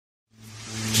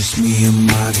just me and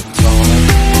my guitar.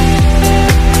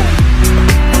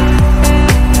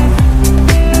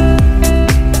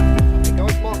 Hey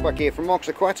guys, Mark back here from Mark's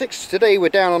Aquatics. Today we're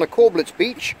down on a Corblets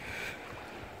beach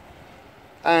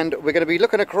and we're going to be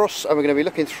looking across and we're going to be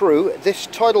looking through this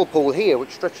tidal pool here,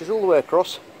 which stretches all the way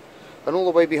across and all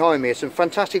the way behind me. Some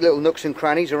fantastic little nooks and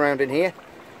crannies around in here,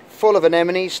 full of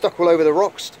anemones stuck all over the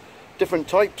rocks, different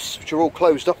types, which are all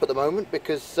closed up at the moment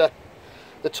because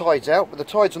the tide's out, but the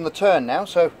tide's on the turn now,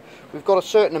 so we've got a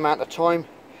certain amount of time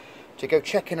to go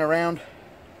checking around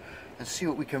and see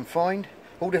what we can find.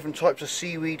 All different types of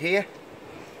seaweed here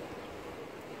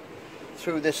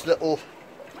through this little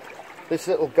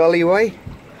gullyway.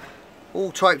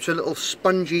 All types of little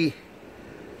spongy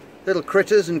little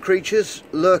critters and creatures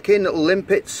lurking, little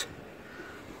limpets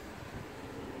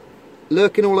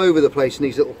lurking all over the place in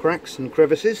these little cracks and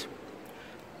crevices.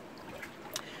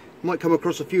 Might come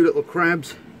across a few little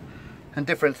crabs and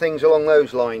different things along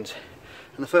those lines.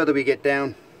 And the further we get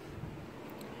down,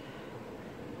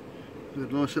 there's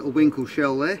a nice little winkle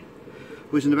shell there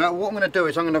whizzing about. What I'm going to do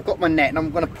is I've got my net and I'm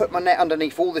going to put my net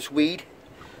underneath all this weed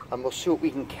and we'll see what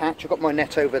we can catch. I've got my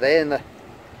net over there. Now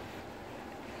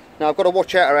I've got to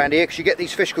watch out around here because you get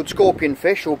these fish called scorpion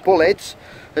fish, or bullheads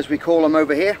as we call them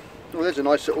over here. Oh, there's a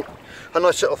nice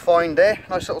little find there,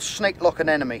 nice little snake lock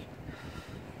anemone.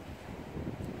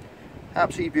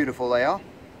 Absolutely beautiful they are,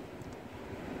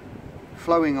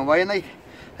 flowing away, and they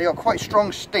got quite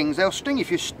strong stings. They'll sting if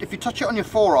you touch it on your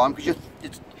forearm, because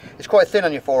it's quite thin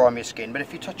on your forearm, your skin, but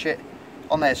if you touch it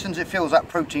on there, as soon as it feels that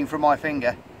protein from my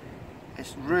finger,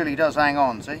 it really does hang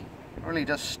on, see? It really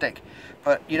does stick.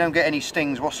 But you don't get any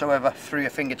stings whatsoever through your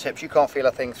fingertips. You can't feel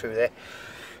a thing through there.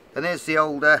 And there's the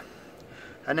old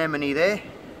anemone there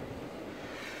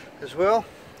as well,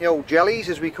 the old jellies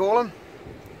as we call them.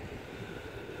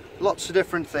 Lots of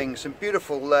different things, some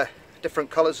beautiful different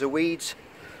colours of weeds,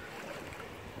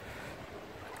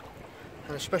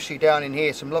 and especially down in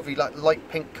here some lovely light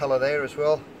pink colour there as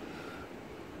well,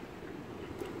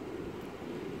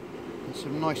 and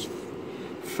some nice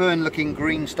fern looking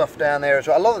green stuff down there as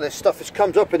well. A lot of this stuff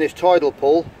comes up in this tidal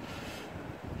pool,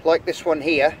 like this one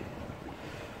here,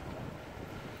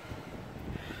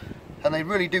 and they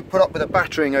really do put up with a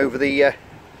battering over the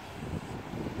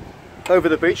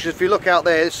beach. If you look out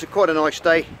there, it's quite a nice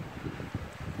day,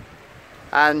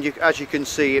 and as you can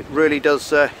see, it really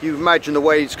does, you imagine the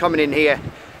waves coming in here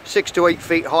 6 to 8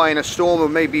 feet high in a storm, or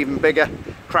maybe even bigger,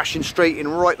 crashing straight in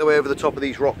right the way over the top of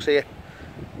these rocks here,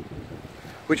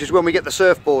 which is when we get the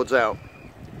surfboards out.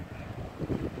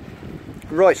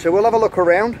 Right, so we'll have a look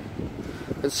around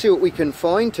and see what we can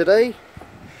find today.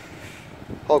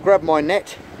 I'll grab my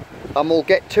net and we'll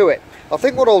get to it. I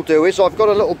think what I'll do is, I've got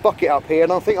a little bucket up here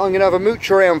and I think I'm going to have a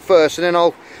mooch around first, and then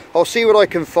I'll see what I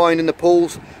can find in the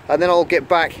pools, and then I'll get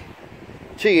back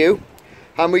to you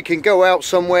and we can go out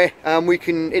somewhere and we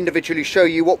can individually show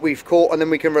you what we've caught, and then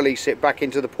we can release it back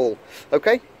into the pool.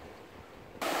 Okay?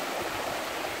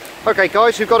 Okay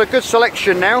guys, we've got a good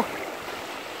selection now,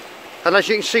 and as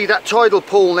you can see, that tidal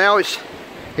pool now is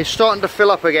starting to fill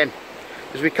up again.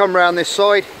 As we come round this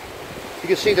side, you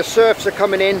can see the surfs are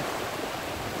coming in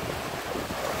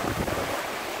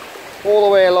all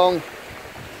the way along,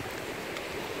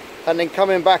 and then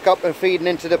coming back up and feeding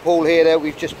into the pool here that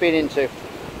we've just been into.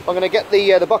 I'm going to get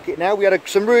the bucket now. We had a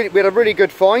really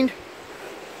good find,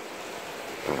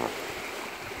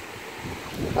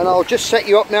 and I'll just set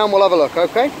you up now and we'll have a look.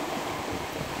 Okay,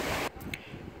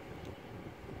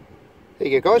 there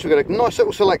you go guys, we've got a nice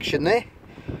little selection there.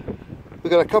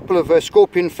 We've got a couple of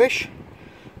scorpion fish,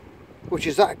 which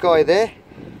is that guy there,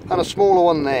 and a smaller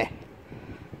one there.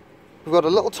 We've got a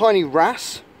little tiny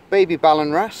wrasse, baby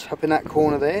ballan wrasse, up in that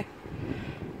corner there.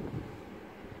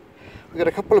 We've got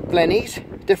a couple of blennies,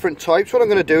 different types. What I'm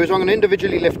going to do is I'm going to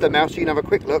individually lift them out so you can have a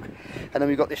quick look. And then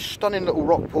we've got this stunning little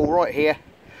rock pool right here,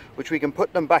 which we can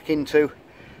put them back into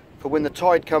for when the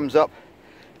tide comes up,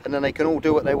 and then they can all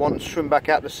do what they want and swim back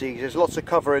out to sea. There's lots of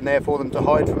cover in there for them to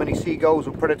hide from any seagulls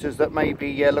or predators that may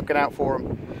be looking out for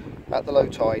them at the low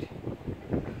tide.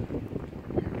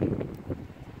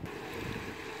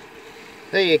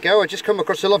 There you go, I just come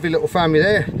across a lovely little family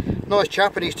there. Nice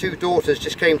chap and his two daughters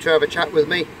just came to have a chat with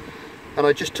me, and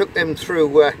I just took them through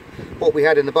what we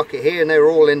had in the bucket here, and they were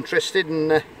all interested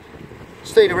and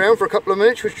stayed around for a couple of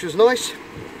minutes, which was nice.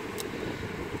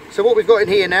 So what we've got in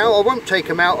here now, I won't take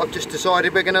them out, I've just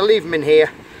decided we're going to leave them in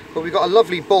here. But we've got a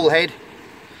lovely bullhead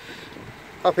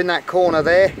up in that corner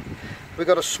there. We've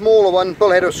got a smaller one,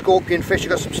 bullhead or scorpion fish.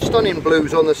 We've got some stunning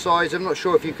blues on the sides. I'm not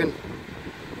sure if you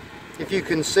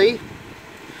can see.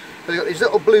 They've got these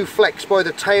little blue flecks by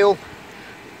the tail,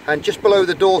 and just below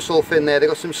the dorsal fin there they've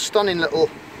got some stunning little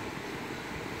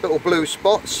little blue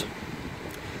spots.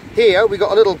 Here we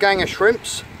got a little gang of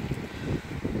shrimps,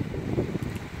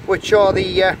 which are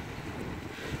the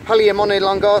Palaemon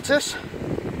elongatus.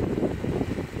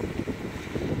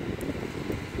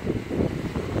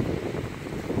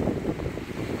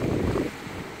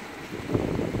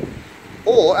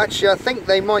 Or actually I think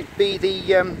they might be the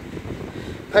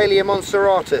Palaemon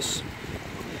serratus.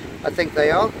 I think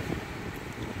they are.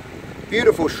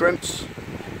 Beautiful shrimps.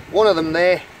 One of them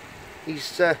there,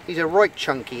 he's a right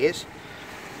chunk, he is.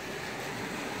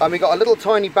 And we got a little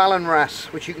tiny ballan wrasse,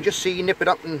 which you can just see nip it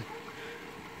up and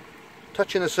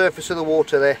touching the surface of the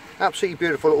water there. Absolutely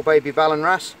beautiful little baby ballan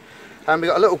wrasse. And we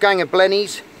got a little gang of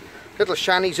blennies, little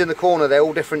shannies in the corner there,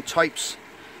 all different types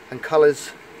and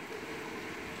colours.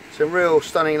 Some real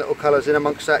stunning little colours in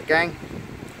amongst that gang.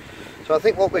 So I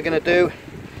think what we're going to do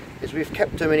is we've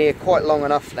kept them in here quite long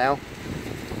enough now.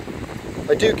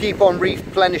 I do keep on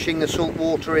replenishing the salt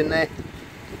water in there.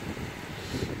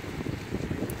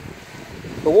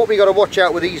 But what we got to watch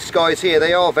out with these guys here,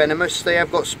 they are venomous. They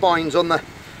have got spines on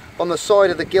the side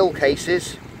of the gill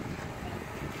cases.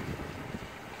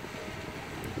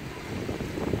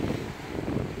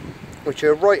 Which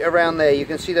are right around there. You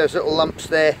can see those little lumps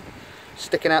there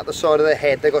sticking out the side of their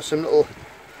head. They've got some little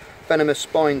venomous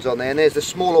spines on there, and there's the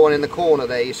smaller one in the corner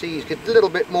there. You see he's got a little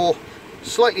bit more,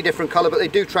 slightly different colour, but they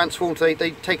do transform, so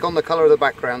they take on the colour of the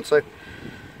background, so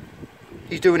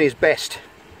he's doing his best.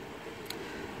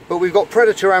 But we've got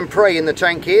predator and prey in the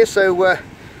tank here, so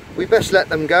we best let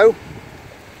them go.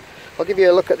 I'll give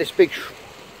you a look at this big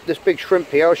shrimp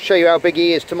here. I'll show you how big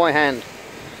he is to my hand,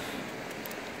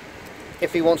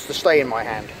 if he wants to stay in my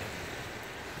hand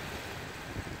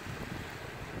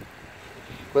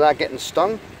without getting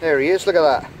stung. There he is, look at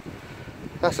that.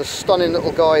 That's a stunning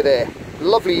little guy there.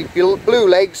 Lovely blue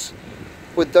legs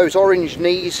with those orange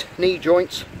knee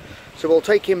joints. So we'll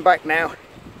take him back now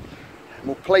and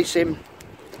we'll place him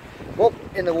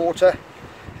in the water.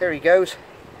 There he goes,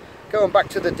 going back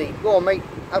to the deep. Go on mate,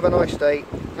 have a nice day.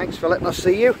 Thanks for letting us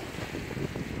see you.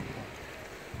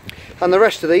 And the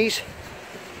rest of these,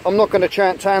 I'm not going to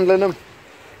chance handling them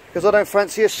because I don't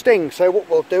fancy a sting. So what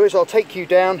we'll do is I'll take you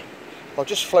down. I'll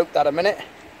just float that a minute.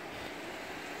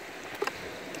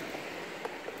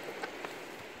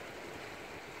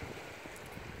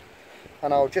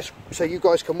 And I'll just, so you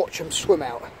guys can watch them swim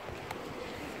out.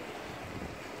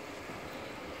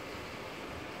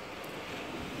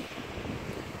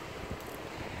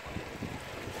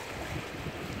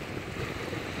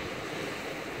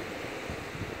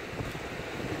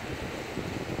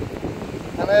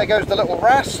 And there goes the little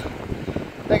wrasse.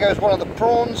 There goes one of the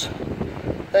prawns.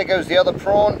 There goes the other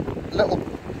prawn. Little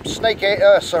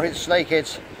snakehead, sorry,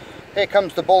 snakeheads. Here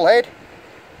comes the bullhead.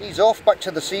 He's off back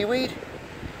to the seaweed.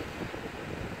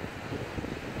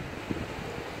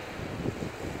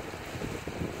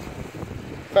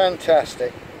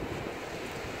 Fantastic.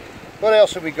 What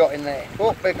else have we got in there?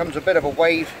 Oh, here comes a bit of a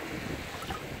wave.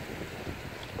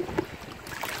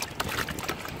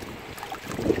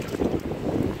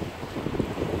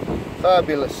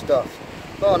 Fabulous stuff.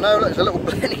 Oh no, look, there's a little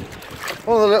blenny.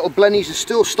 One of the little blennies is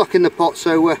still stuck in the pot,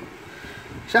 so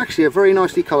it's actually a very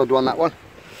nicely coloured one, that one.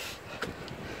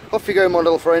 Off you go, my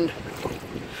little friend.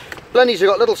 Blennies have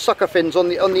got little sucker fins on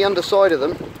the underside of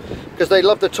them because they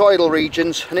love the tidal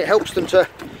regions, and it helps them to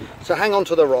hang on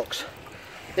to the rocks.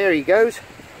 There he goes.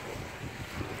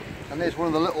 And there's one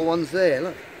of the little ones there,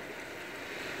 look.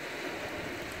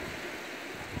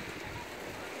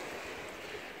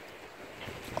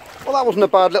 Well, that wasn't a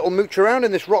bad little mooch around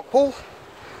in this rock pool.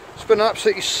 It's been an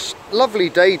absolutely lovely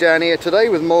day down here today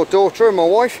with my daughter and my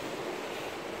wife.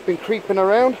 Been creeping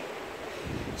around,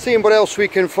 seeing what else we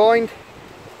can find.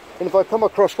 And if I come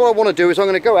across, what I want to do is I'm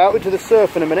going to go out into the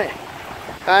surf in a minute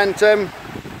and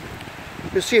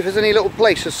we'll see if there's any little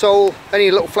place, a sole,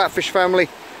 any little flatfish family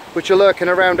which are lurking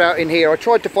around out in here. I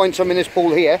tried to find some in this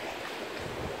pool here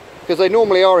because they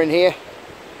normally are in here,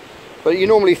 but you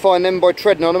normally find them by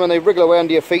treading on them and they wriggle away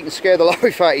under your feet and scare the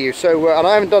life out of you. So and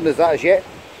I haven't done that as yet.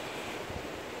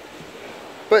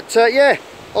 But yeah,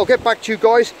 I'll get back to you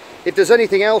guys if there's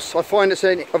anything else I find that's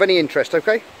of any interest,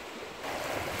 okay?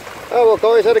 Oh well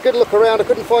guys, I had a good look around. I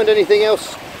couldn't find anything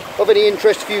else of any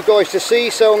interest for you guys to see,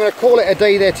 so I'm going to call it a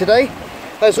day there today.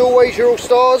 As always, you're all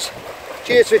stars.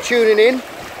 Cheers for tuning in.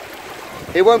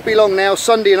 It won't be long now,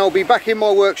 Sunday, and I'll be back in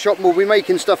my workshop and we'll be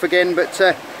making stuff again, but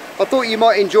I thought you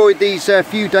might enjoy these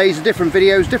few days of different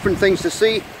videos, different things to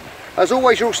see. As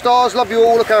always, you're all stars. Love you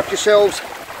all. Look after yourselves.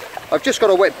 I've just got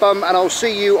a wet bum, and I'll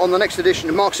see you on the next edition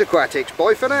of Mark's Aquatics.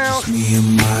 Bye for now.